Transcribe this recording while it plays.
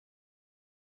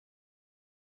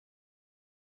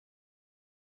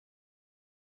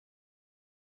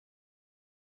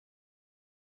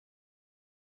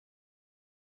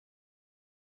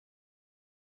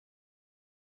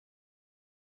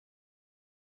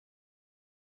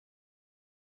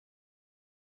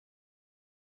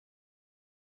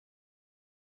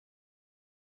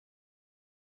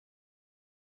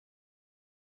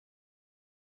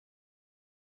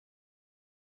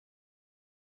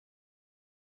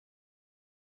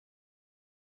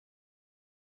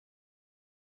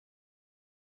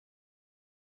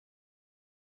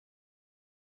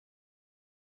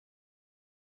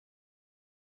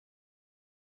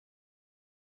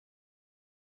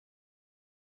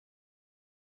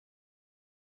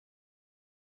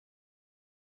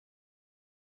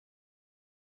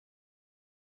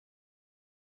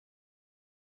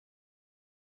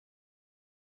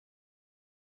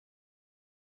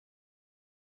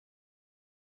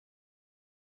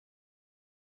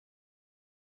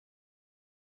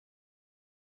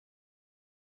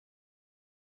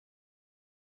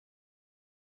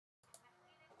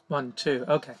1, 2.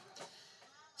 Okay.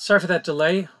 Sorry for that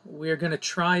delay. We're going to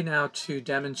try now to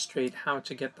demonstrate how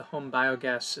to get the home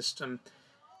biogas system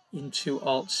into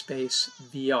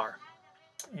AltSpaceVR.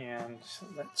 And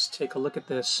let's take a look at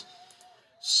this.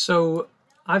 So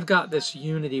I've got this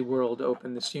Unity world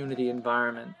open, this Unity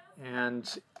environment, and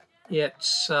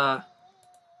it's got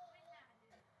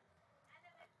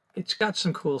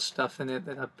some cool stuff in it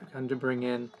that I've begun to bring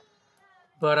in.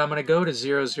 But I'm going to go to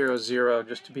 0, 0, 0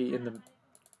 just to be in the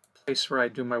place where I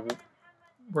do my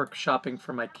workshopping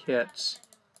for my kits.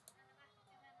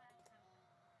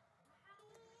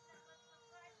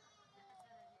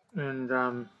 And,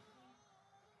 oh,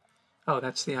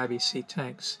 that's the IBC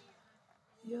tanks.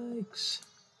 Yikes.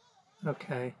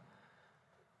 Okay.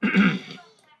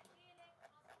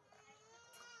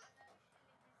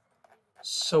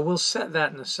 So we'll set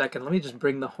that in a second. Let me just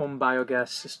bring the home biogas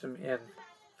system in,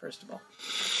 first of all.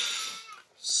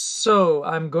 So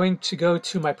I'm going to go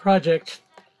to my project,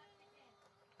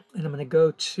 and I'm going to go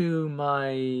to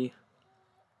my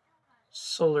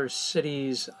Solar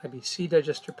Cities IBC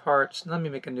digester parts. And let me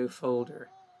make a new folder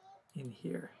in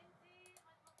here.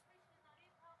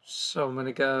 So I'm going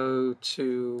to go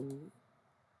to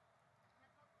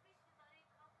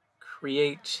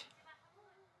create.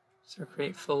 Is there a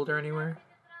create folder anywhere?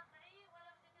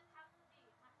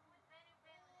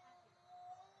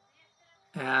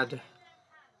 Add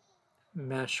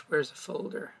mesh. Where's the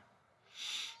folder?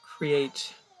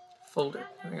 Create folder.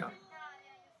 There we go.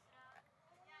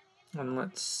 And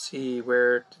let's see,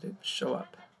 where did it show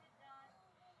up?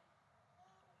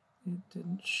 It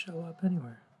didn't show up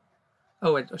anywhere.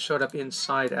 Oh, it showed up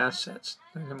inside assets.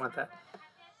 I didn't want that.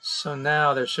 So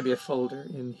now there should be a folder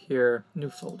in here. New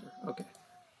folder. Okay.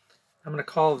 I'm going to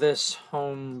call this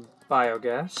home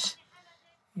biogas.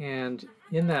 And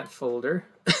in that folder,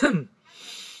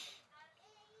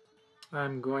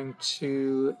 I'm going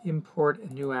to import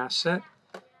a new asset.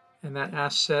 And that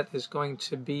asset is going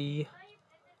to be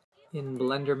in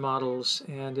Blender models,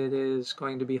 and it is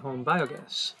going to be home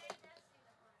biogas.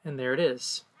 And there it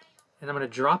is. And I'm going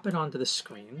to drop it onto the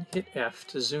screen, hit F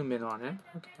to zoom in on it.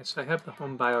 Okay, so I have the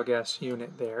home biogas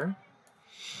unit there,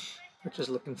 which is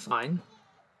looking fine.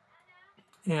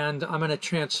 And I'm going to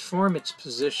transform its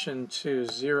position to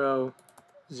 0,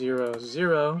 0,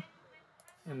 0.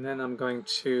 And then I'm going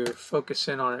to focus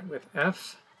in on it with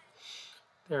F.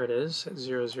 There it is at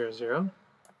 0, 0, 0,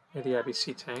 near the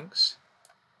IBC tanks.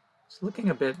 It's looking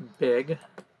a bit big.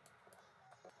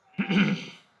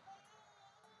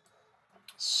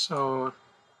 So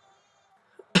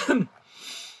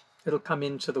it'll come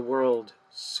into the world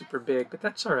super big, but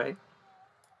that's all right.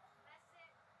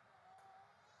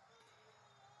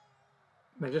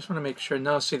 I just want to make sure.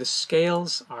 No, see, the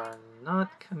scales are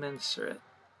not commensurate.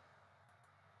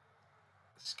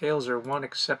 The scales are 1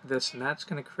 except this, and that's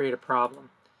going to create a problem.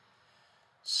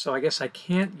 So I guess I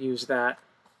can't use that.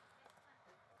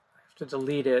 I have to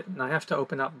delete it, and I have to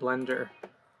open up Blender,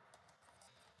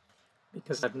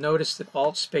 because I've noticed that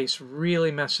AltSpace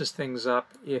really messes things up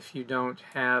if you don't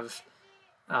have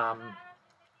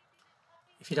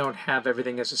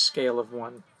everything as a scale of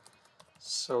 1.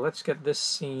 So let's get this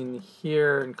scene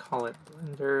here and call it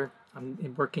Blender.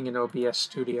 I'm working in OBS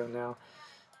Studio now.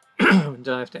 And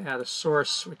I have to add a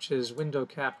source, which is window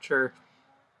capture,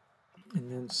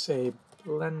 and then say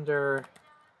Blender,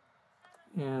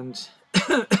 and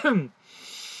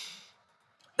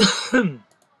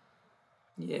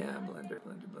yeah,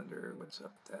 Blender, what's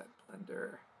up with that?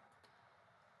 Blender.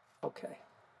 Okay.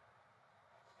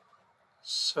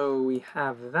 So we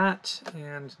have that,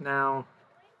 and now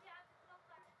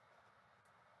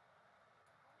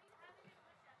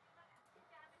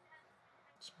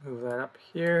let's move that up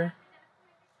here,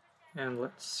 and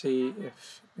let's see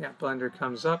if, yeah, Blender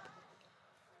comes up.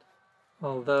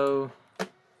 Although,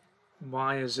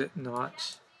 why is it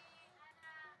not?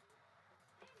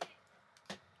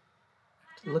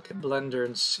 Look at Blender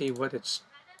and see what it's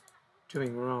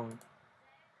doing wrong.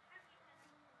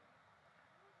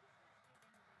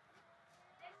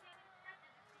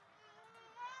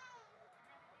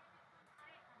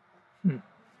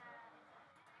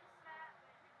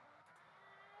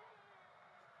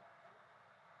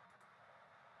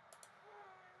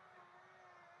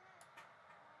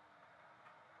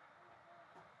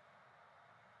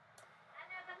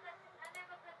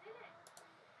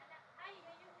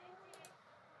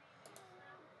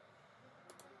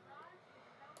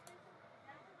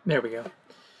 There we go.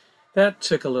 That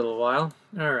took a little while.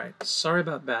 All right, sorry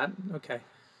about that. Okay,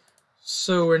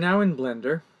 so we're now in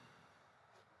Blender,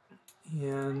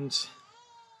 and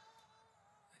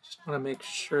I just want to make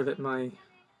sure that my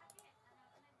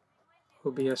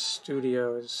OBS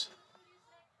Studio is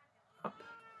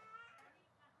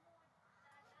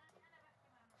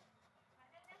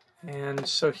And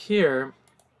so here,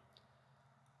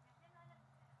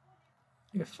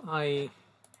 if I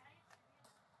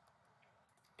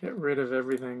get rid of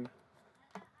everything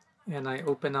and I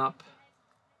open up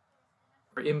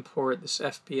or import this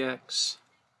FBX,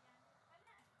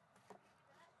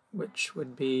 which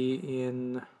would be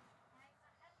in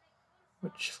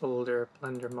which folder?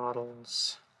 Blender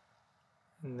models,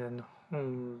 and then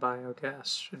home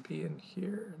biogas should be in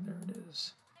here, and there it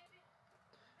is.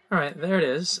 All right, there it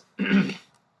is.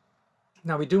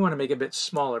 Now we do want to make it a bit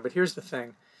smaller, but here's the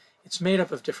thing. It's made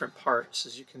up of different parts,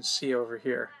 as you can see over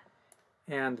here,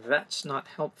 and that's not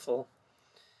helpful.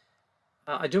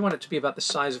 I do want it to be about the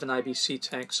size of an IBC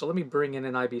tank, so let me bring in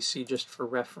an IBC just for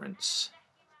reference.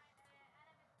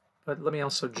 But let me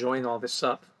also join all this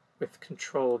up with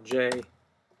Control J. If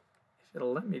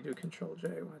it'll let me do Control J,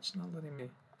 well, it's not letting me.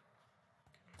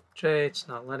 J, it's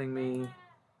not letting me.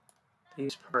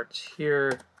 These parts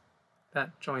here,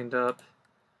 that joined up,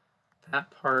 that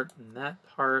part and that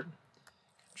part.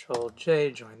 Control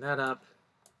J, join that up,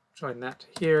 join that to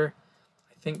here.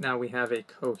 I think now we have a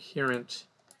coherent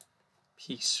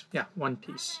piece, yeah, one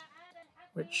piece,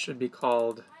 which should be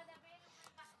called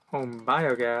home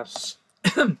biogas.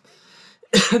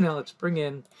 Now let's bring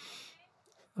in,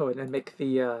 oh, and then make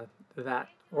the that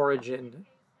origin,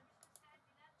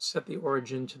 set the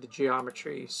origin to the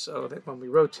geometry so that when we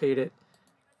rotate it,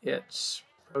 it's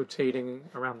rotating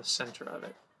around the center of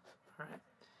it. All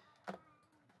right.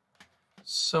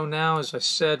 So now, as I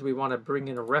said, we want to bring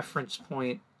in a reference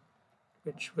point,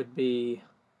 which would be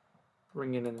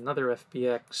bring in another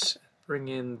FBX, bring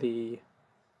in the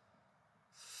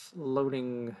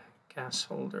floating gas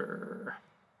holder.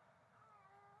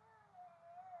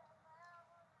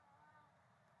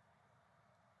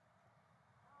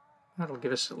 That'll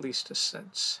give us at least a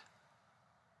sense.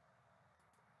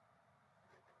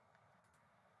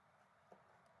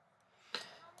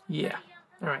 Yeah.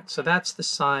 All right, so that's the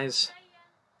size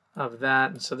of that.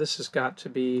 And so this has got to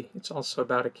be, it's also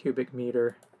about a cubic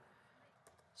meter.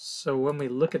 So when we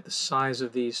look at the size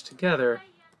of these together,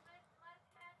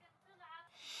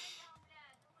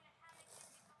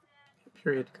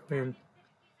 period go in,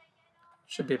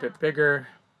 should be a bit bigger.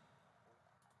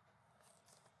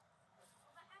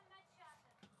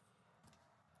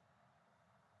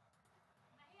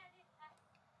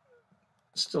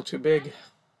 Still too big.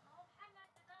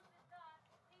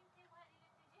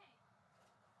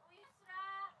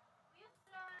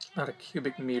 About a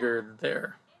cubic meter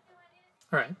there.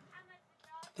 All right,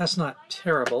 that's not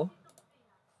terrible.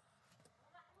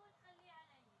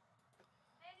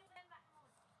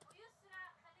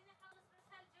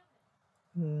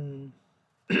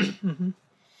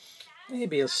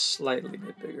 Maybe a slightly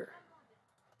bit bigger.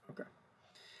 Okay,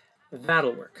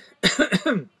 that'll work.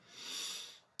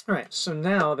 All right, so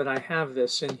now that I have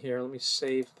this in here, let me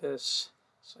save this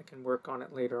so I can work on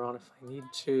it later on if I need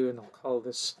to, and I'll call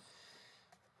this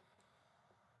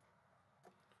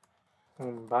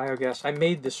home biogas. I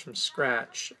made this from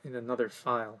scratch in another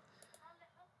file,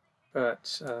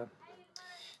 but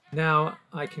now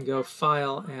I can go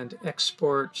File and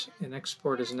export as an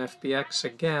FBX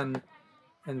again,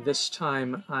 and this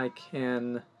time I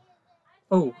can,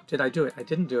 oh, did I do it? I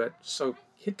didn't do it. So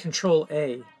hit Control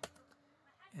A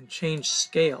and change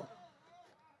scale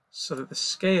so that the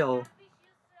scale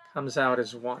comes out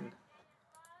as 1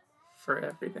 for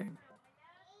everything.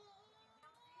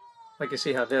 Like you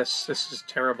see how this is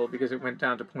terrible because it went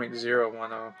down to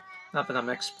 0.010. Not that I'm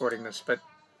exporting this, but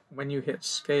when you hit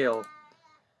scale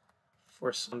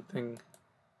for something,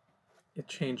 it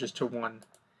changes to 1.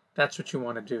 That's what you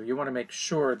want to do. You want to make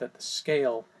sure that the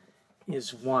scale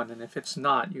is 1, and if it's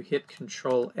not, you hit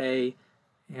Control A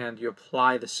and you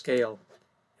apply the scale,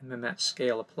 and then that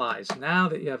scale applies. Now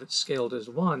that you have it scaled as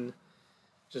 1,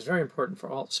 which is very important for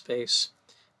AltSpace,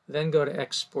 then go to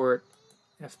Export,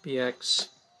 FBX,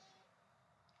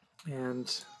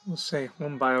 and we'll say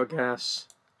home biogas,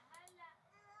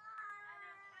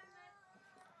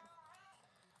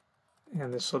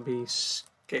 and this will be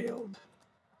scaled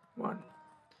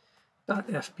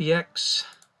 1.fbx,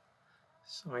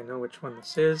 so I know which one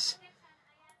this is,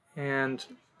 and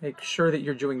make sure that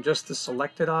you're doing just the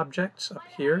selected objects up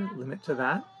here, limit to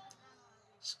that,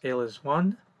 scale is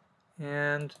 1,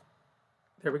 and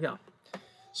there we go.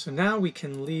 So now we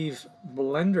can leave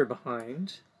Blender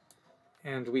behind,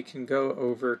 and we can go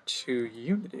over to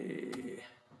Unity.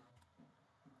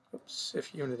 Oops,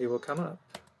 if Unity will come up.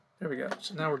 There we go.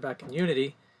 So now we're back in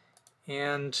Unity,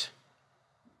 and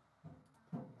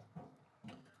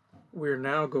we're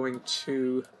now going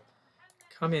to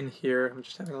come in here. I'm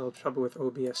just having a little trouble with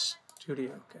OBS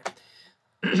Studio.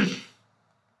 Okay.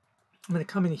 I'm going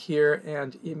to come in here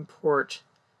and import,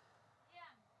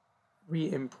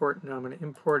 re-import. No, I'm going to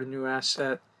import a new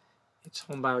asset. It's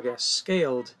home biogas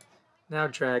scaled. Now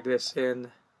drag this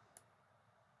in,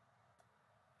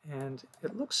 and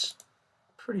it looks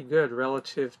pretty good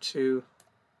relative to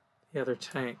the other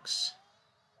tanks.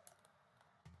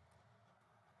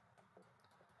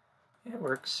 Yeah, it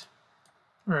works.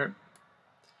 All right.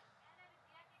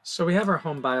 So we have our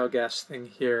home biogas thing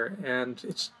here, and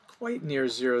it's quite near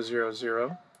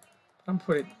 000. I'm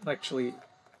putting it actually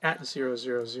at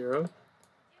 000.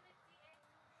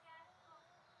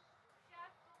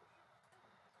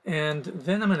 And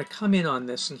then I'm going to come in on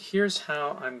this, and here's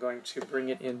how I'm going to bring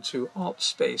it into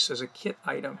AltSpace as a kit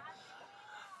item.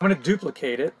 I'm going to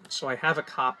duplicate it, so I have a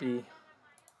copy.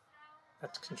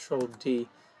 That's Control D.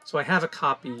 So I have a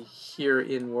copy here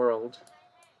in World,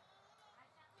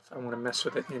 if I want to mess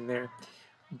with it in there.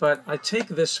 But I take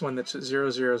this one that's at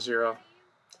 000.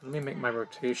 Let me make my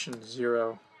rotation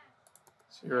 0,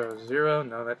 0, 0.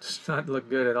 No, that does not look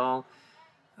good at all.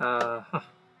 Let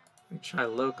me try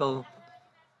local.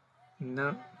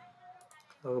 No.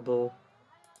 Global.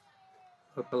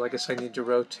 Local. I guess I need to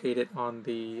rotate it on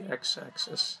the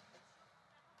x-axis.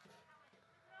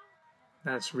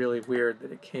 That's really weird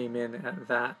that it came in at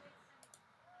that.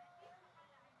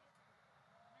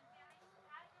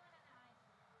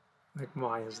 Like,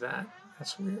 why is that?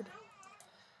 That's weird.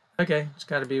 Okay, it's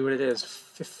got to be what it is.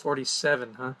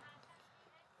 47, huh?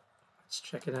 Let's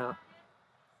check it out.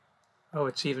 Oh,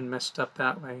 it's even messed up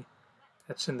that way.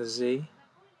 That's in the Z.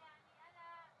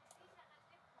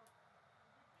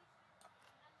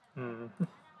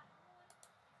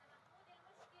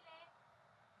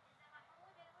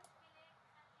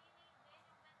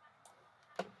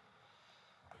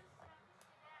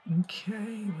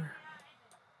 Okay.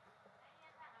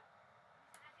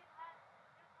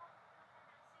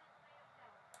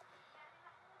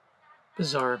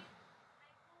 Bizarre.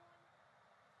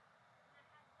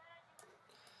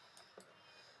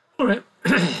 All right.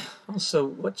 Also,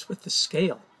 what's with the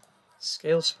scale?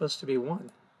 Scale's supposed to be 1.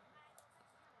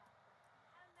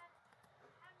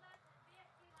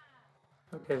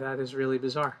 Okay, that is really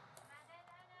bizarre.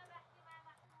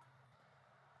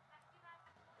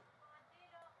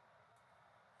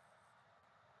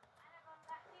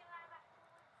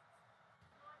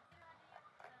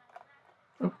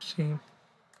 Oopsie.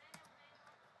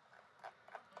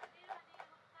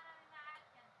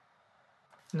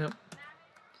 Nope.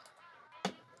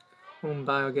 Home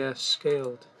biogas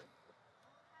scaled.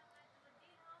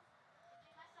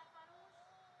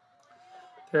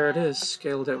 There it is,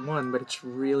 scaled at 1, but it's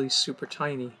really super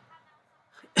tiny.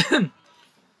 So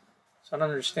I don't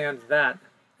understand that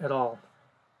at all.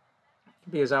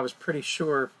 Because I was pretty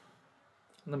sure,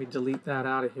 let me delete that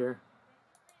out of here.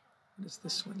 What is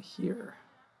this one here?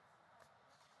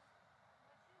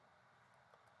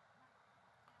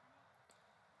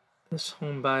 This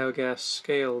home biogas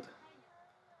scaled.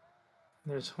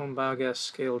 There's home biogas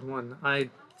scaled 1. I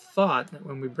thought that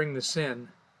when we bring this in,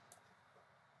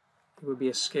 it would be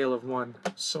a scale of 1.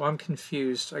 So I'm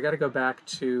confused. I got to go back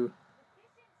to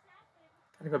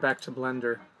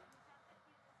Blender.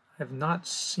 I have not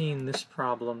seen this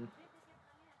problem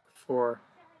before.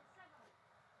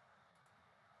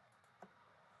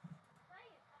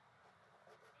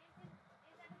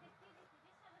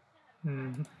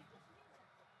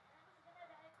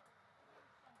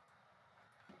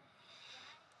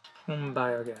 Home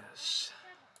biogas.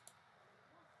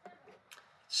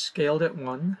 Scaled at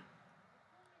 1.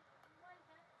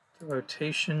 The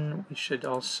rotation, we should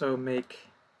also make,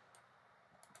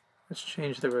 let's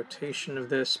change the rotation of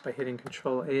this by hitting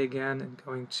Control A again and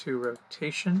going to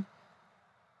rotation,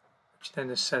 which then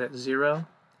is set at 0.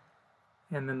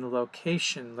 And then the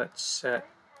location, let's set,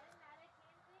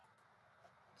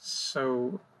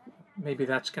 so maybe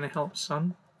that's going to help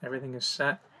some. Everything is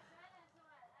set.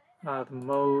 The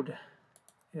mode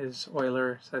is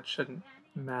Euler, so that shouldn't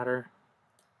matter.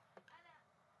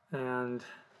 And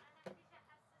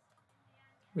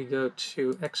we go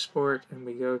to export and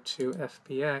we go to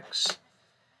FBX,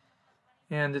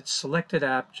 and it's selected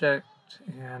object,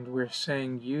 and we're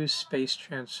saying use space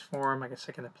transform. I guess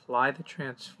I can apply the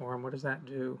transform. What does that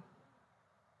do?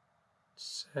 It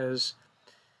says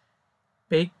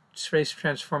bake space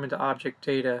transform into object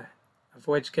data.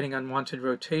 Avoids getting unwanted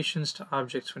rotations to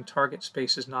objects when target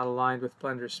space is not aligned with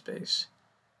Blender space.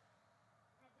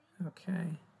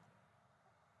 Okay.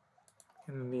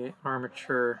 And then the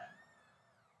armature.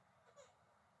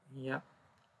 Yep.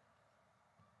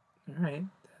 All right.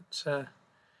 That's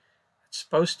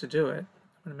supposed to do it.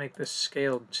 I'm going to make this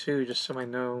scaled too, just so I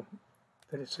know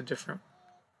that it's a different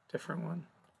one.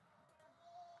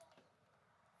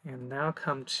 And now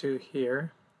come to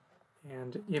here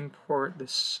and import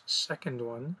this second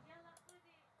one,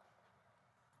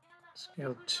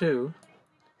 scale 2,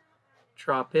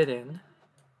 drop it in,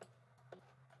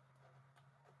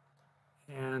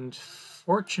 and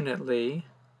fortunately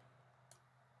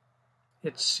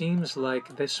it seems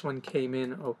like this one came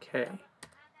in okay,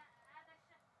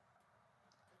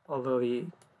 although the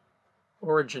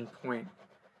origin point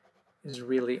is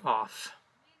really off,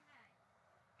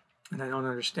 and I don't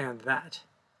understand that.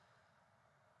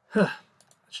 Let's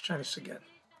try this again.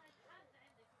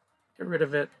 Get rid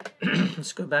of it.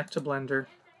 Let's go back to Blender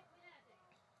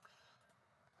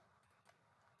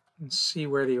and see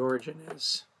where the origin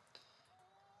is.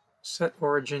 Set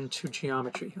origin to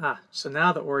geometry. So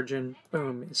now the origin,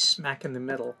 boom, is smack in the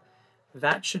middle.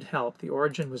 That should help. The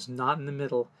origin was not in the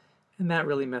middle, and that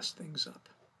really messed things up.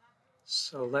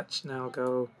 So let's now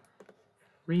go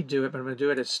redo it, but I'm going to do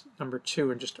it as number 2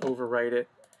 and just overwrite it.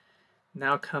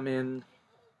 Now come in,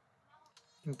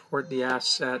 import the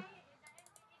asset,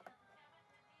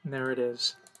 and there it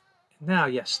is. And now,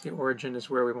 yes, the origin is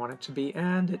where we want it to be,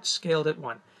 and it's scaled at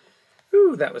 1.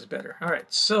 Ooh, that was better. All right,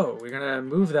 so we're going to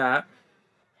move that,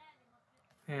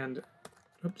 and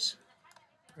oops,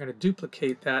 we're going to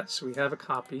duplicate that so we have a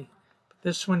copy. But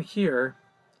this one here,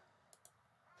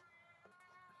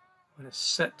 I'm going to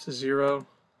set to 0,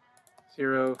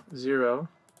 0, 0,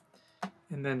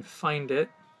 and then find it.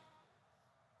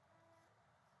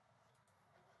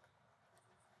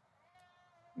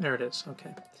 There it is.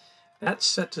 Okay, that's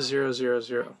set to 0, 0,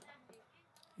 0.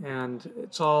 And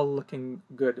it's all looking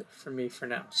good for me for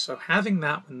now. So having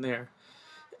that one there,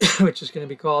 which is going to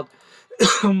be called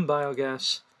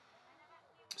Biogas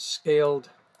Scaled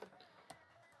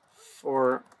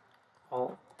for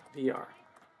AltVR.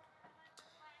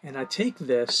 And I take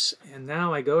this, and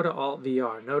now I go to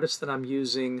AltVR. Notice that I'm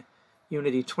using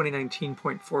Unity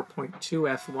 2019.4.2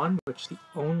 F1, which is the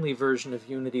only version of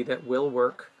Unity that will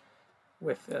work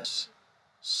with this.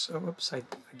 So, oops, I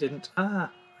didn't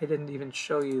even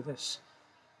show you this.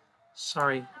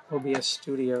 Sorry, OBS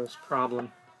Studio's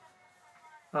problem.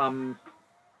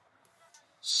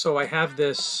 So I have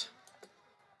this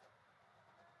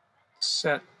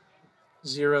set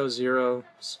 0, 0,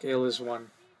 scale is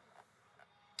 1.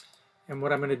 And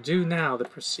what I'm going to do now, the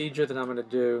procedure that I'm going to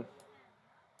do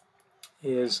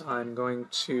is I'm going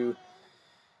to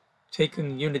take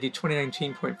in Unity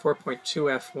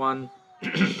 2019.4.2 F1.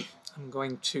 I'm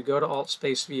going to go to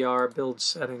AltSpaceVR, build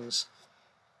settings.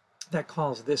 That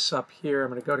calls this up here. I'm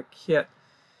going to go to Kit.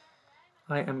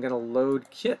 I am going to load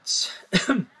kits.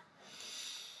 I'm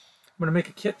going to make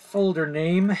a kit folder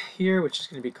name here, which is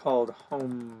going to be called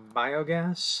Home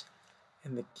Biogas.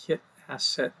 And the kit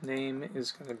asset name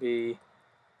is going to be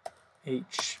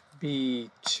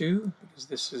HB2, because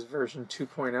this is version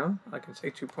 2.0. I can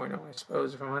say 2.0, I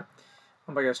suppose, if I want.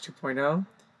 Home Biogas 2.0.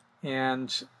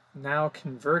 And now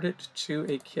convert it to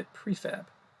a kit prefab.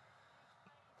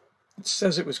 It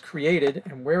says it was created,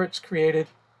 and where it's created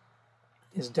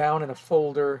is down in a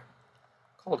folder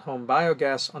called Home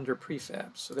Biogas under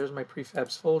prefabs. So there's my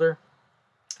prefabs folder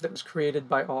that was created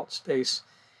by AltSpace,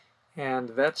 and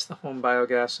that's the Home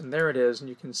Biogas, and there it is. And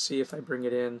you can see if I bring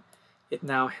it in, it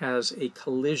now has a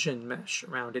collision mesh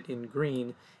around it in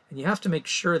green, and you have to make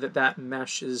sure that that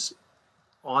mesh is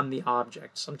on the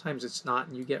object. Sometimes it's not,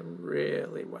 and you get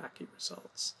really wacky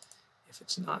results if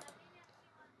it's not.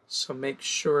 So make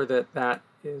sure that that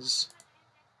is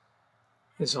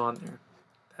on there,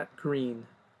 that green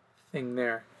thing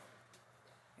there.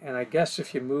 And I guess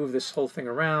if you move this whole thing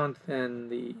around, then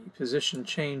the position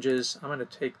changes. I'm going to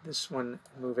take this one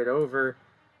and move it over,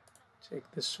 take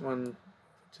this one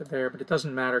to there, but it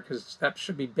doesn't matter because that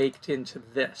should be baked into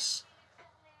this.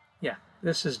 Yeah,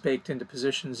 this is baked into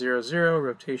position 0, 0,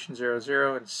 rotation 0,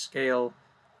 0, and scale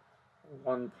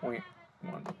 1.1.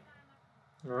 All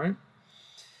right.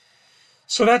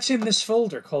 So that's in this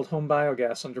folder called Home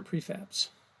Biogas under prefabs.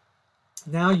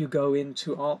 Now you go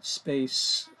into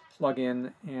AltSpace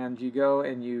plugin, and you go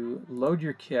and you load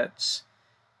your kits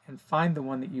and find the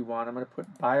one that you want. I'm going to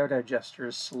put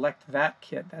biodigesters, select that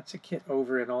kit. That's a kit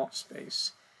over in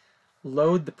AltSpace.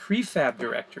 Load the prefab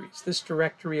directories, this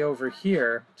directory over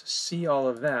here, to see all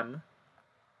of them.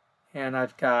 And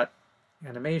I've got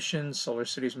animations, Solar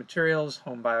Cities materials,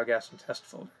 Home Biogas, and test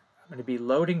folder. I'm going to be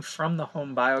loading from the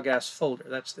Home Biogas folder.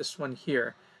 That's this one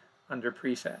here under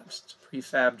prefabs. It's a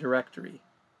prefab directory.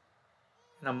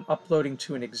 And I'm uploading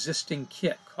to an existing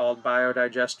kit called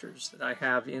biodigesters that I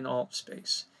have in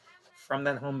AltSpace from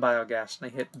that Home Biogas,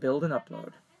 and I hit build and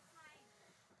upload.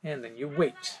 And then you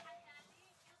wait.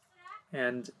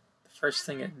 And the first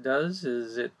thing it does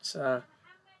is it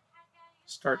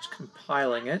starts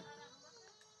compiling it,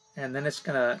 and then it's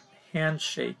going to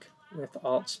handshake with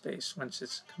AltSpace once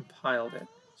it's compiled it.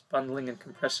 It's bundling and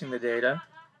compressing the data.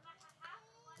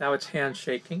 Now it's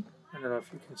handshaking. I don't know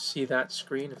if you can see that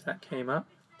screen, if that came up.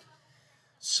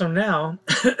 So now,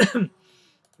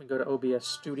 we go to OBS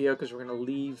Studio because we're going to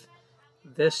leave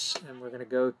this and we're going to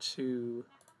go to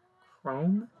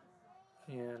Chrome.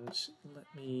 And let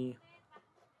me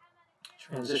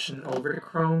transition over to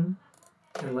Chrome.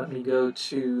 And let me go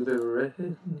to the...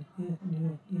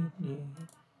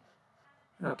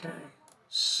 Okay,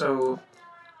 so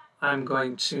I'm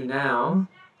going to now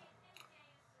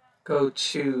go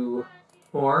to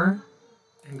More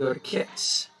and go to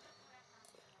Kits.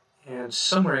 And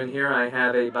somewhere in here I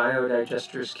have a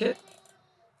biodigesters kit.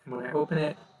 And when I open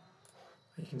it,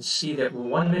 you can see that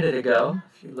 1 minute ago,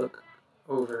 if you look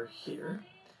over here,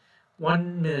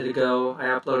 1 minute ago I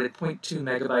uploaded 0.2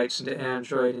 megabytes into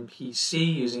Android and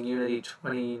PC using Unity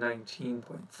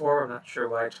 2019.4. I'm not sure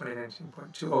why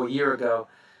 2019.2. Oh, a year ago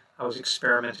I was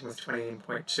experimenting with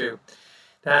 2019.2.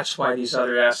 That's why these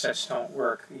other assets don't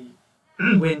work. The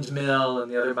windmill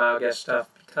and the other biogas stuff,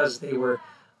 because they were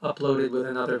uploaded with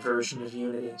another version of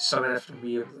Unity. So I'm going to have to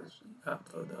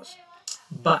re-upload those.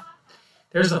 But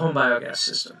there's the home biogas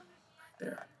system right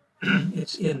there.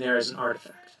 It's in there as an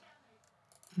artifact.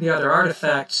 The other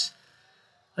artifacts,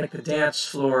 like the dance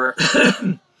floor,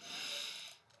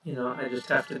 you know, I just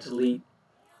have to delete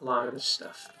a lot of this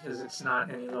stuff because it's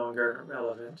not any longer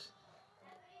relevant.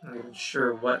 I'm not even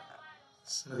sure what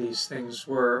some of these things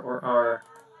were or are.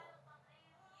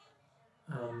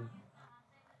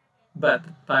 But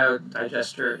the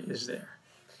biodigester is there.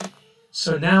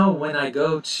 So now when I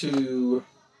go to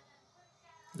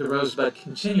the Rosebud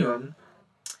Continuum,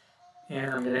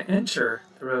 and I'm going to enter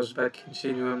the Rosebud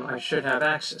Continuum, I should have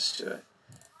access to it.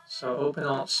 So open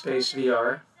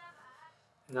AltSpaceVR.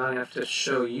 Now I have to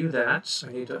show you that. So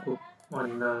I need to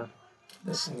open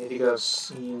this. I need to go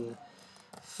scene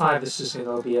 5. This is in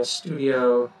OBS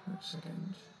Studio. Wait a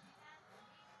second.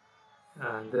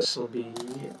 And this will be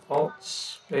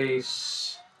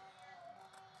AltSpace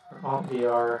or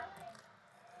AltVR.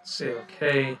 Say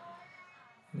OK.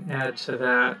 And add to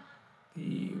that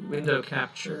the window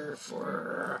capture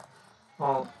for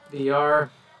AltVR.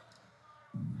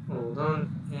 Hold on,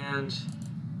 and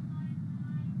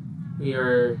we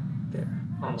are there,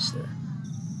 almost there.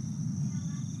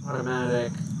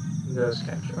 Automatic Windows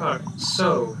capture. All right,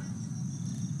 so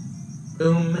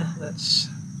boom. Let's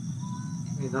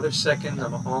give me another second.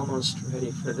 I'm almost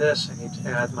ready for this. I need to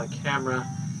add my camera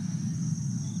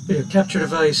video capture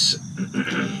device,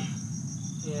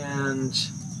 and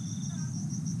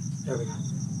there we go.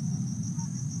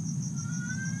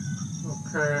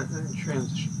 Okay, and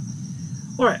transition.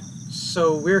 All right,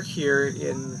 so we're here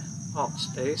in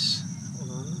AltSpace.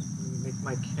 Hold on, let me make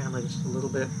my camera just a little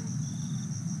bit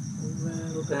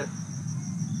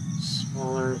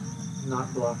smaller,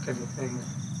 not block anything.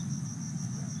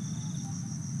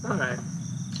 All right,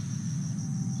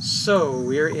 so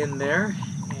we're in there,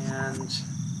 and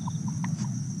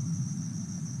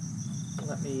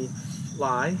let me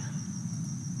fly.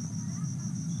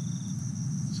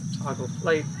 Toggle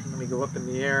flight, and let me go up in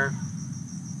the air,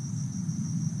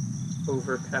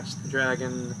 over past the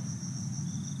dragon,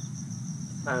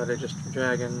 biodigester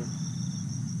dragon,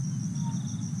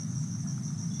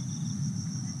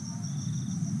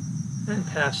 and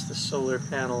past the solar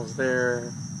panels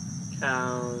there,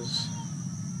 cows,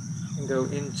 and go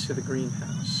into the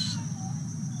greenhouse.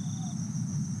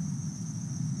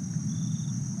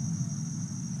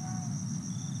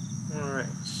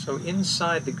 Alright, so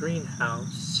inside the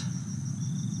greenhouse,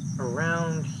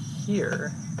 around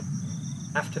here,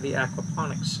 after the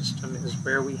aquaponics system, is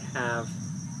where we have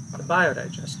the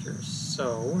biodigesters.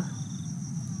 So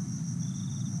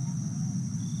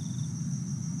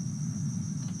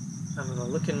I'm going to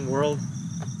look in World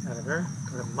Editor,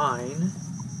 go to Mine,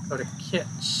 go to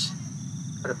Kits,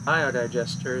 go to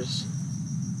Biodigesters,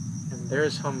 and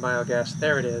there's Home Biogas.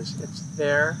 There it is. It's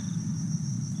there.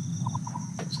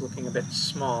 It's looking a bit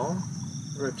small.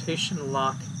 The rotation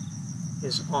lock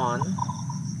is on.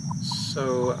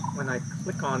 So when I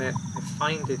click on it, I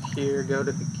find it here, go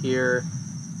to the gear,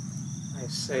 I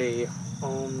say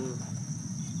Home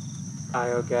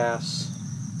Biogas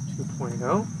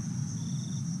 2.0.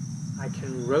 I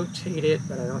can rotate it,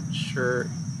 but I'm not sure.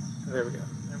 Oh, there we go.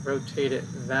 I rotate it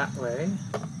that way.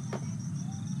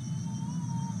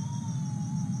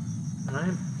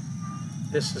 Alright.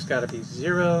 This has got to be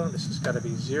 0. This has got to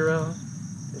be 0.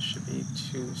 This should be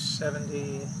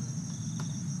 270.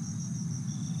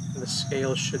 And the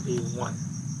scale should be 1.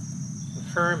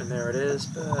 Confirm, and there it is.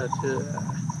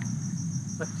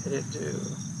 But What did it do?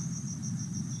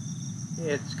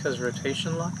 It's because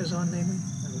rotation lock is on, maybe?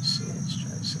 Let me see. Let's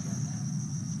try this again.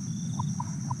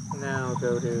 Now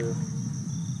go to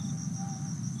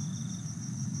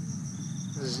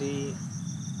Z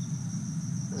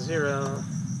 0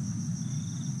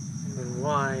 and then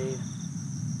Y.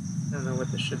 I don't know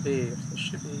what this should be. If this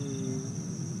should be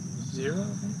 0,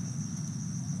 maybe?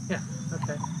 Yeah,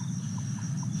 okay.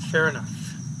 Fair enough.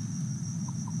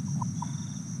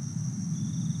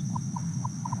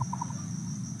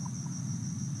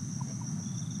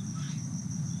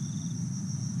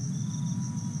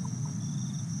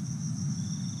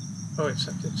 Oh, it's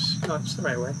the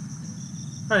right way.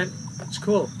 Alright, that's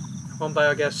cool. The home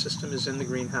biogas system is in the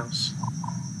greenhouse.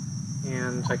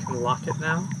 And I can lock it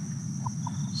now,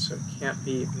 so it can't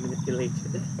be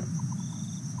manipulated.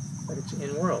 But it's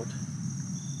in-world,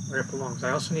 where it belongs. I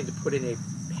also need to put in a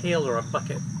pail or a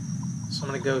bucket. So I'm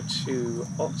going to go to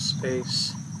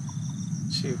AltSpace,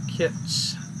 to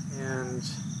Kits, and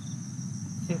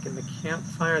I think in the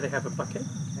campfire they have a bucket.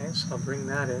 Okay, so I'll bring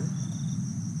that in.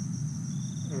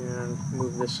 And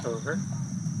move this over.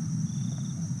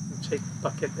 And take the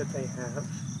bucket that they have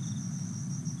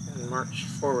and march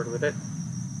forward with it.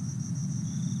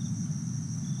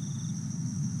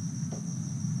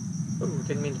 Oh,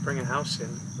 didn't mean to bring a house in.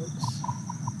 Oops.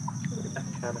 Look at that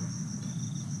cabin.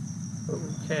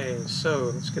 Okay,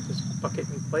 so let's get this bucket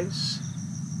in place.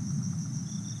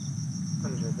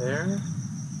 Under there.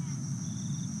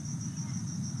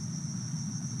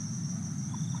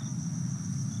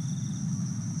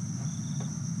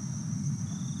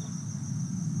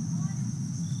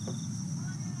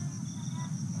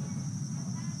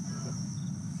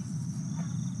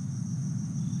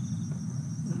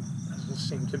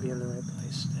 Seem to be in the right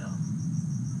place still.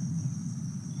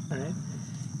 Alright.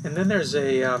 And then there's an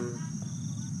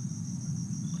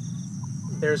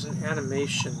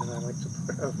animation that I like to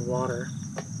put of water.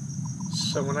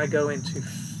 So when I go into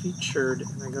featured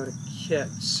and I go to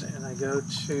kits and I go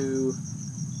to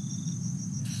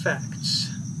effects,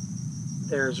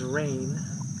 there's rain,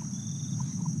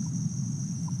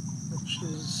 which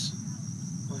is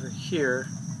over here,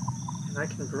 and I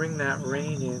can bring that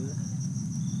rain in.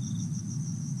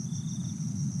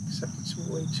 Except it's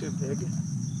way too big,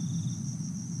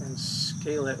 and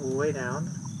scale it way down.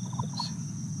 Let's see.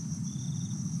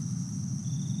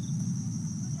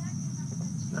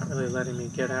 It's not really letting me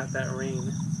get at that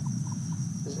rain,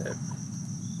 is it?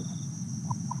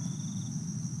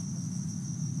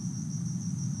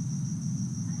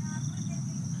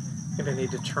 Maybe I need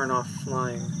to turn off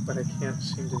flying, but I can't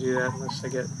seem to do that unless I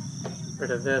get rid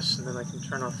of this, and then I can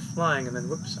turn off flying, and then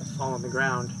whoops, I fall on the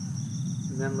ground.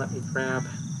 And then let me grab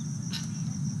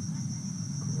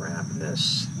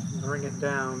this and bring it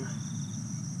down.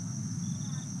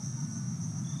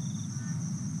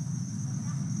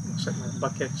 Looks like my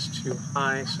bucket's too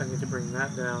high, so I need to bring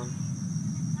that down.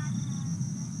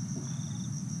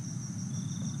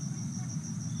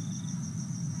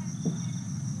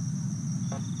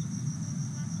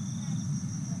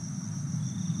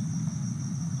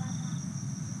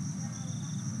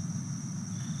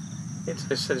 As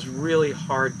I said, it's really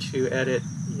hard to edit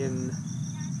in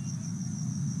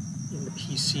the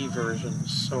PC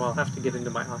versions, so I'll have to get into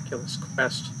my Oculus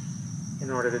Quest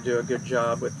in order to do a good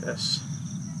job with this.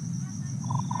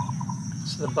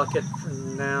 So the bucket for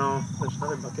now, there's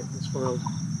another bucket in this world.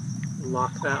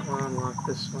 Lock that one, lock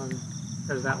this one.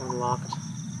 There's that one locked.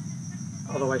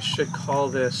 Although I should call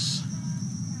this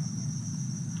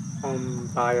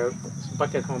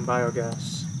bucket home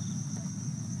biogas.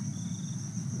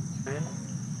 Okay.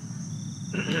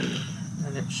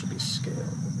 And it should be scaled a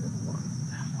bit one.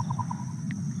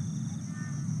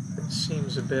 It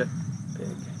seems a bit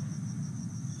big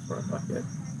for a bucket.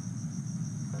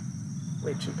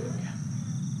 Way too big.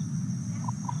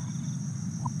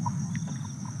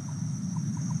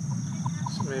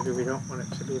 So maybe we don't want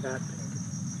it to be that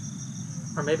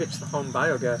big. Or maybe it's the home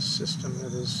biogas system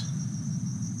that is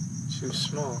too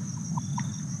small.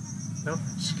 Nope,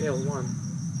 scale 1.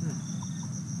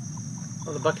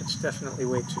 Well, the bucket's definitely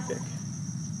way too big.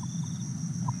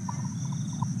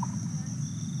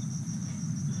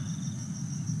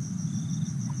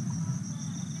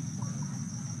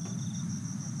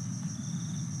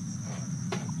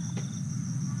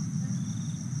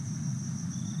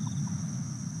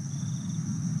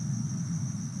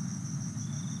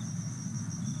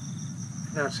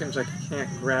 Now it seems like I can't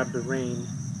grab the rain.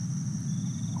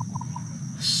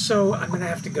 So I'm going to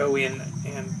have to go in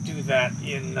and do that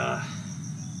in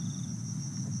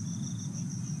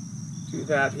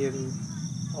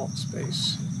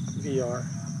AltSpaceVR,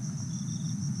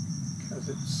 because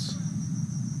it's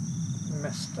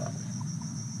messed up.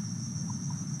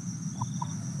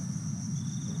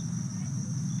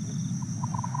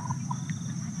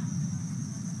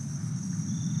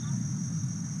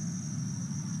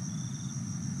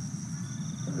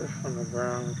 Put this on the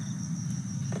ground.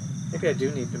 Maybe I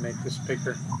do need to make this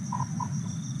bigger.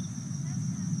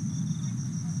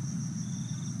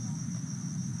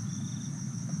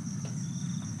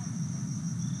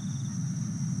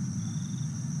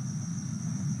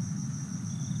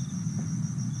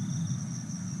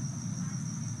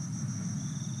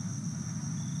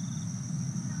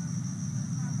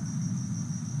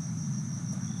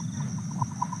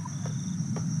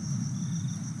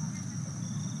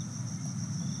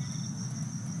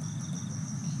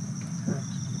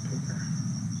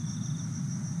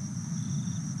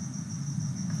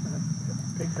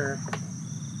 Bigger.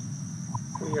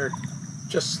 We are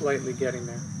just slightly getting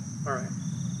there. All right.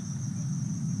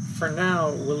 For now,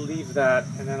 we'll leave that,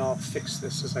 and then I'll fix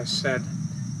this, as I said.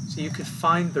 So you could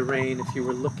find the rain if you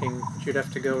were looking, but you'd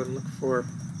have to go and look for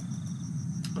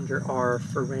under R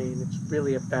for rain. It's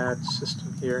really a bad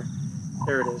system here.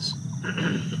 There it is.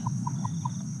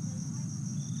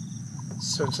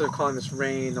 So instead of calling this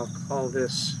rain, I'll call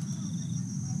this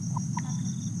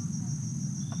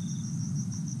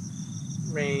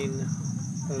rain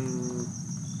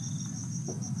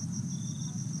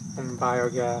on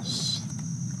biogas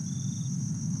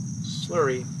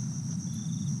slurry,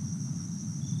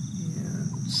 and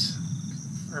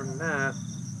confirm that,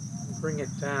 bring it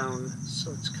down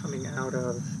so it's coming out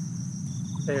of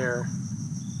there,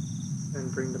 then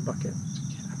bring the bucket to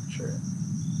capture it.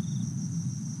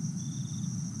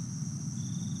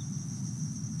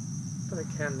 But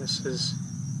again, this is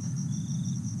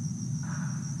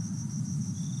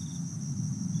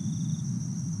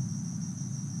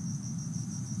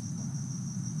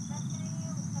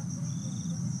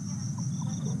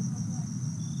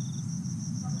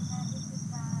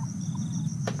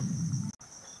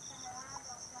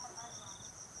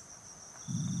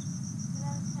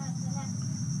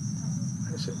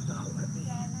it not let me?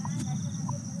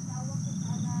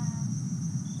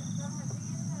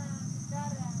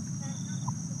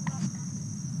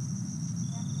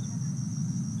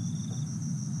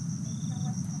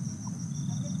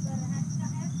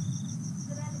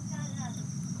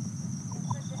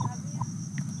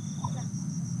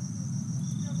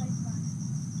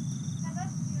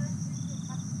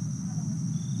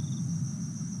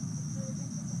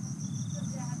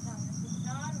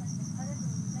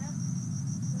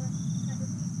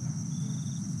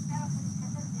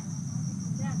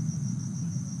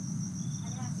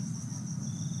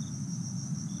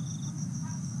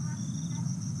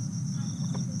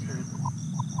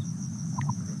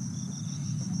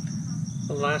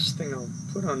 The last thing I'll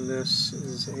put on this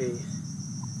is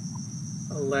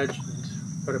a legend.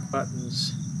 Go to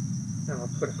buttons, and I'll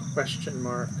put a question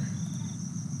mark,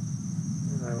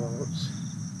 and I will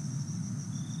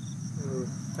move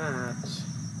that.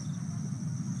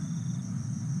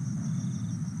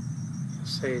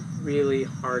 Say really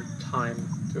hard time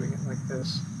doing it like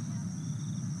this.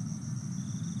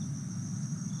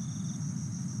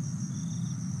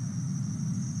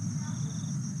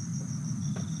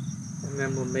 And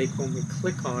then we'll make, when we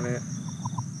click on it,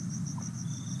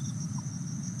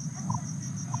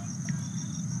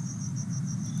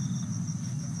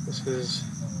 this is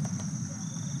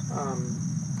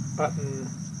button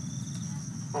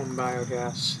home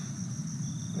biogas,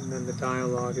 and then the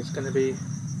dialog is going to be,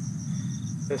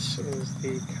 this is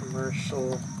the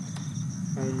commercial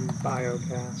home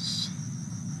biogas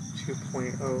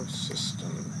 2.0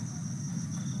 system.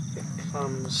 It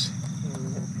comes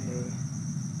in a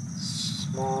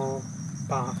small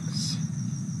box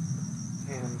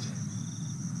and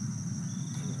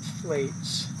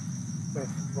inflates with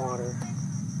water.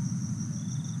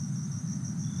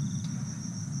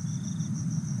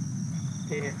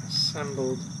 Being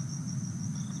assembled,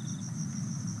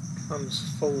 comes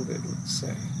folded, let's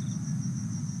say.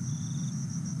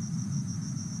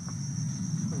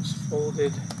 Comes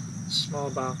folded in a small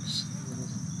box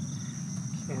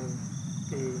and can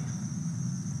be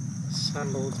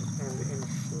assembled and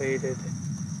inflated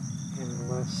in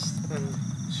less than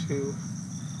 2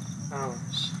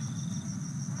 hours.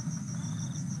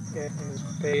 It is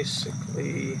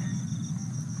basically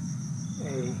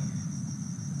a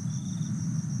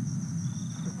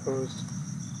composed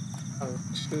of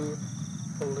 2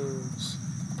 balloons,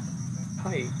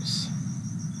 pipes.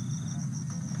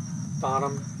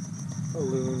 Bottom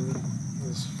balloon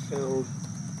is filled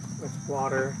with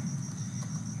water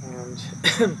and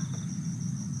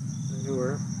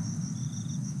manure,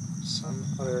 some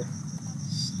other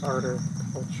starter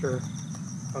culture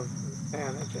of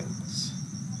methanogens.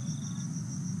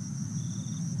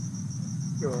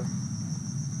 Your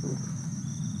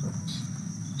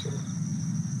to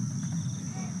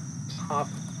top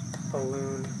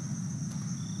balloon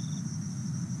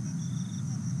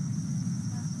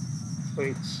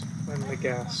inflates when the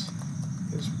gas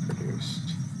is produced.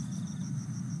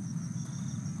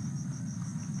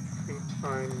 Every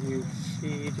time you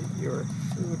feed your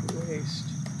food waste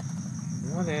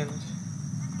in one end,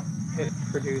 it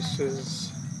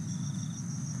produces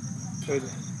good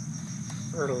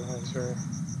fertilizer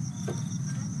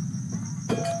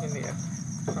in the other,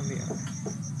 from the other.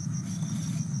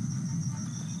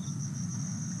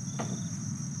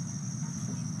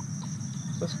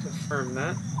 Let's confirm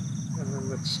that, and then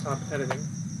let's stop editing.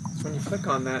 So when you click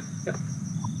on that, yep,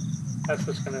 that's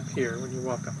what's going to appear when you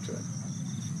walk up to it.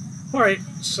 All right,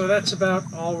 so that's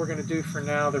about all we're going to do for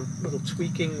now. The little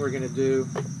tweaking we're going to do.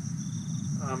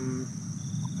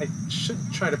 I should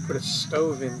try to put a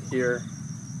stove in here,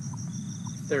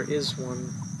 if there is one.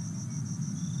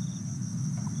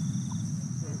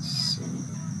 Let's see.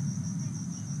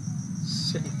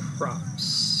 City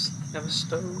props. Have a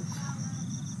stove.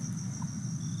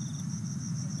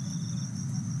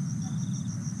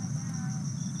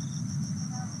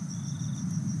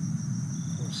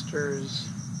 Posters.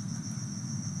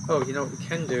 Oh, you know what we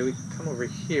can do? We can come over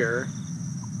here.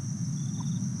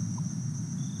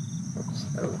 Oops.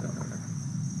 Oh, no.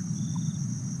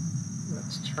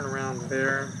 Let's turn around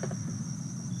there.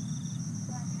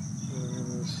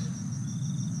 And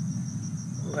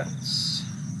let's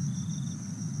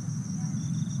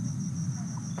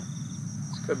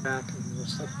go back, and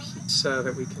there's a pizza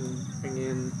that we can bring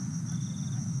in.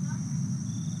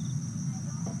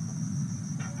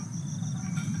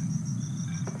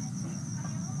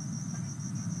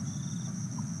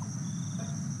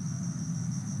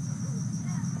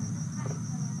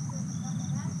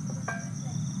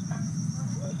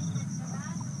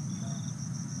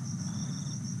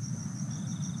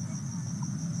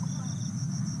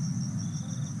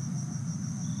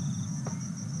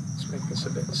 Make this a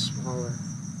bit smaller.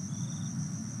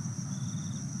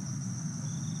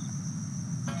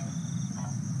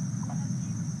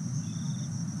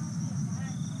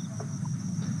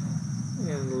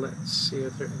 And let's see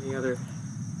if there are any other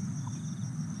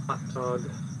hot dog.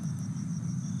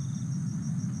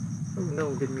 Oh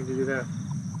no, didn't mean to do that.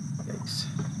 Yikes.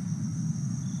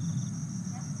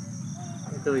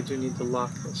 I really do need to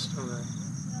lock this, don't I?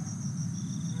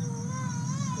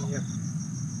 Yep.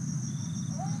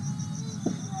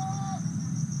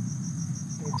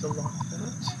 To lock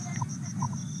that.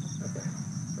 Okay.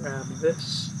 Grab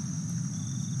this.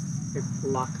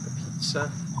 Lock the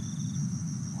pizza.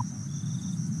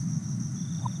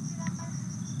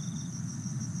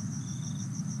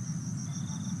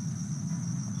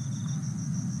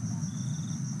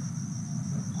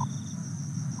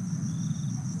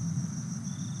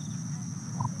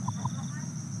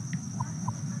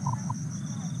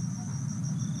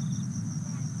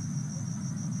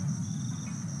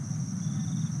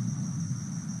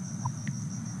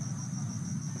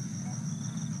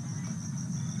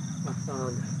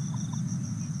 Dog.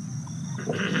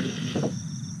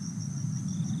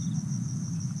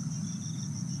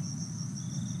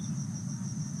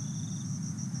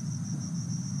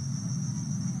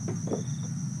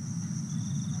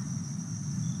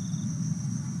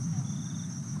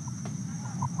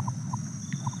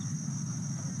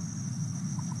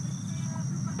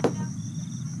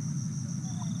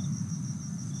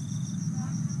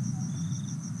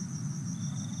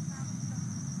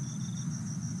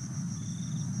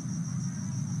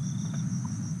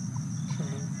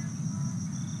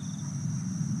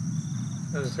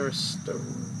 Is there a stove?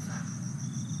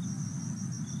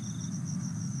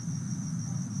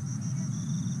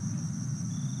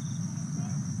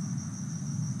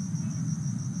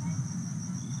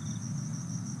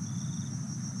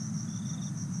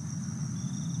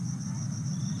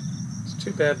 It's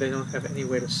too bad they don't have any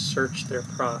way to search their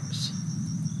props,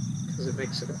 because it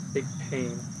makes it a big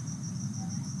pain.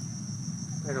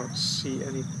 I don't see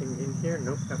anything in here.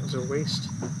 Nope, that was a waste.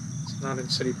 It's not in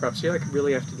city props. Yeah, I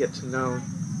really have to get to know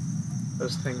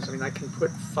those things. I mean, I can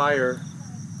put fire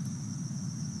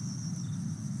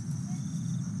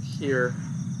here.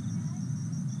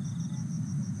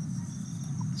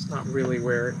 It's not really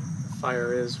where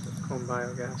fire is with home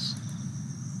biogas,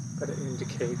 but it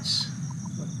indicates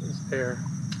what is there.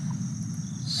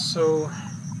 So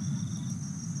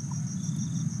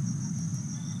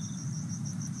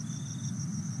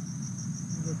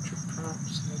nature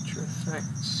props, nature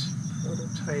effects,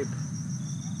 prototype.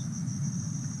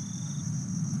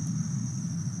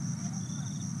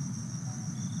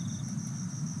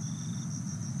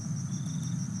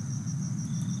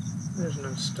 There's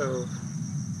no stove.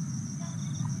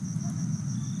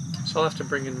 So I'll have to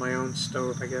bring in my own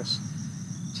stove, I guess.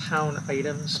 Town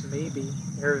items, maybe.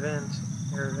 Air vent,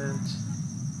 air vent.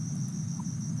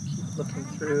 Keep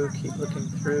looking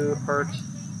through. Art,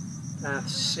 bath,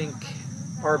 sink,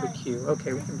 barbecue.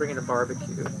 Okay, we can bring in a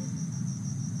barbecue.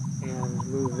 And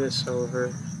move this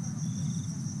over.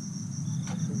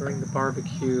 Bring the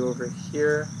barbecue over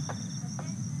here.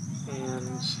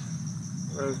 And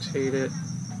rotate it.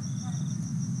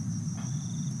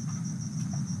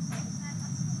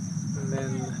 And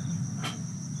then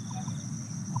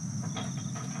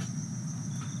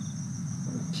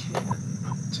we can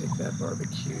take that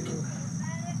barbecue.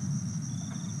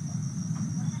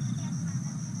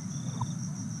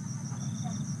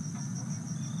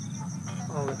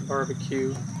 Call it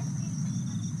barbecue.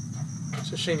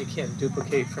 It's a shame you can't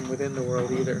duplicate from within the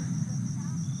world either.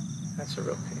 That's a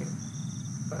real pain.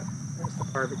 But there's the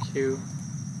barbecue.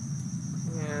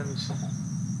 And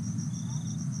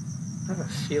I have a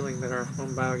feeling that our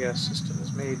home biogas system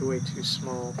is made way too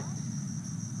small.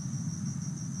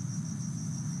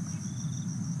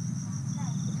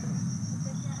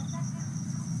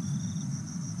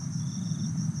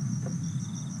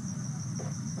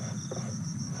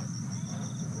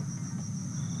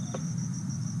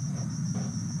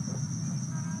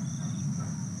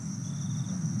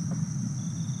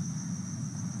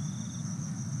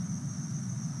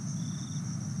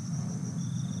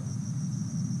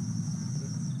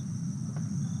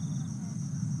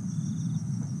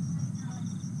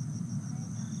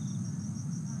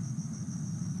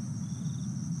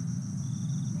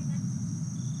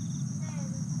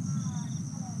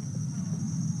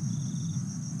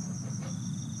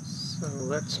 So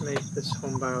let's make this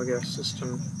home biogas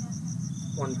system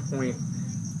 1.5.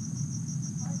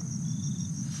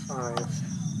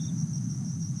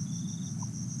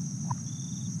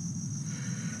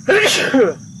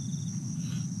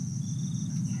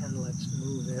 And let's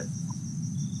move it.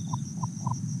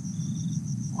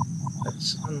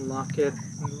 Let's unlock it,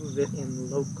 move it in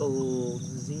local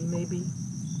Z maybe?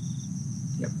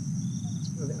 Yep. Let's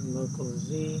move it in local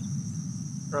Z.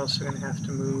 We're also going to have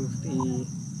to move the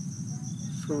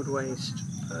food waste,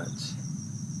 but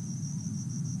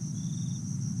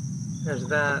there's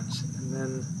that, and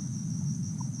then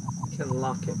we can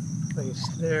lock it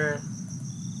placed there.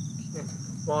 Can't get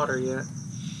the water yet.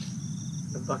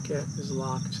 The bucket is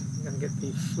locked. I'm going to get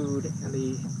the food, and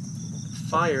the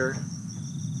fire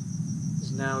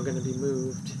is now going to be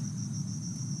moved.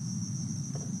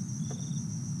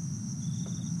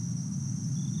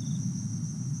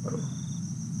 Whoa.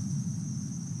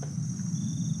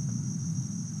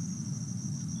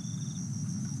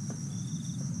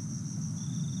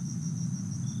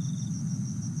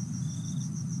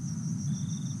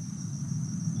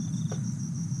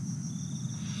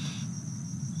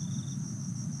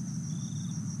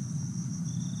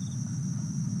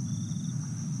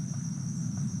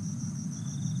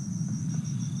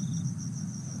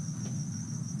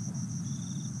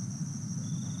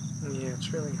 Yeah,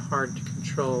 it's really hard to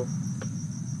control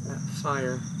that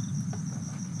fire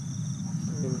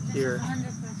in here.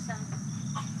 100%.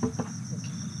 Okay.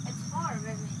 It's far,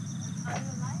 really. Are you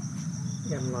live?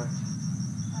 Yeah, I'm live.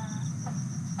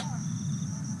 It's far.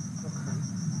 Okay.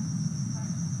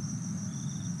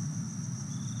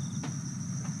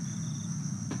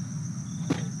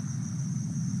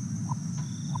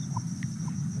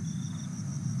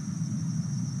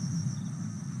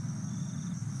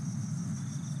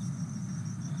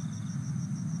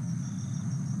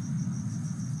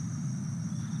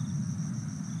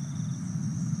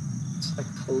 It's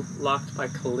like locked by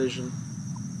collision.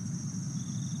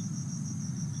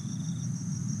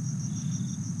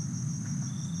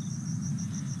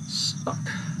 Stuck.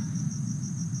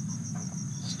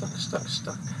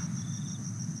 Stuck.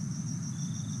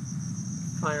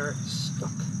 Fire is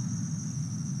stuck.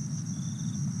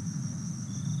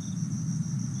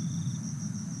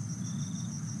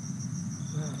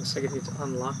 Well, I guess I need to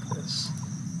unlock this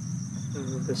and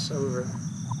move this over.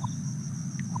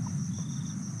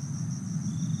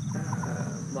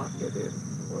 Lock it in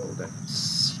World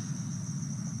X.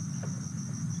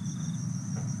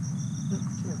 Can't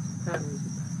do that, move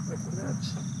it back like that.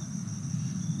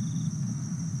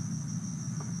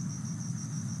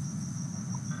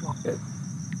 Lock it.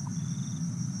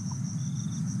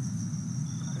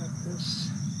 Grab this.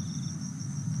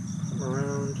 Come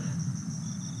around.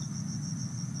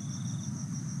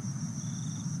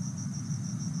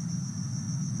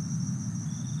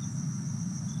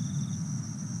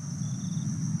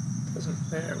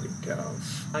 There we go,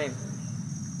 finally.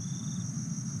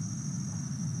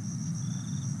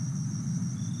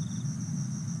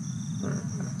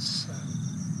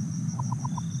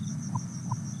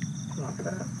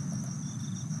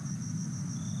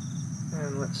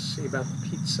 let's see about the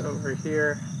pizza over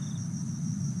here.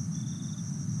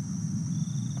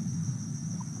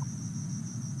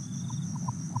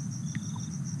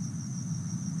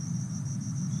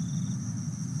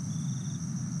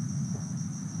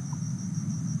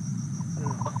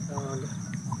 Hot dog.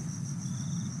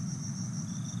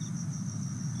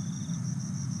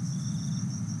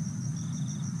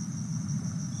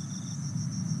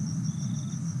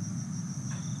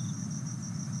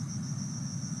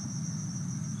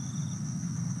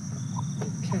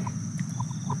 Okay.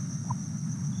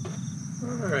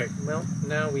 Alright, well,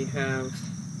 now we have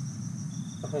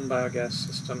the home biogas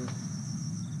system,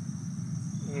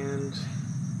 and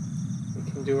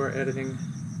we can do our editing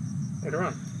later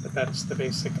on, but that's the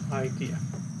basic idea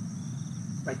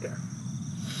right there.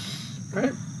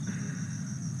 Alright,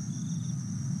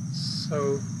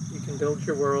 so you can build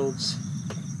your worlds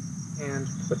and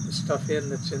put the stuff in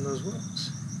that's in those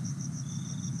worlds,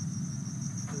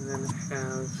 and then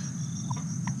have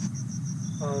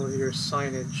all of your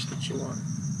signage that you want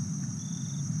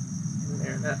in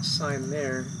there. And that sign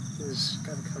there is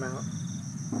going to come out.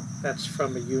 That's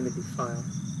from a Unity file.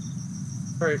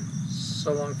 Alright,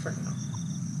 so long for now.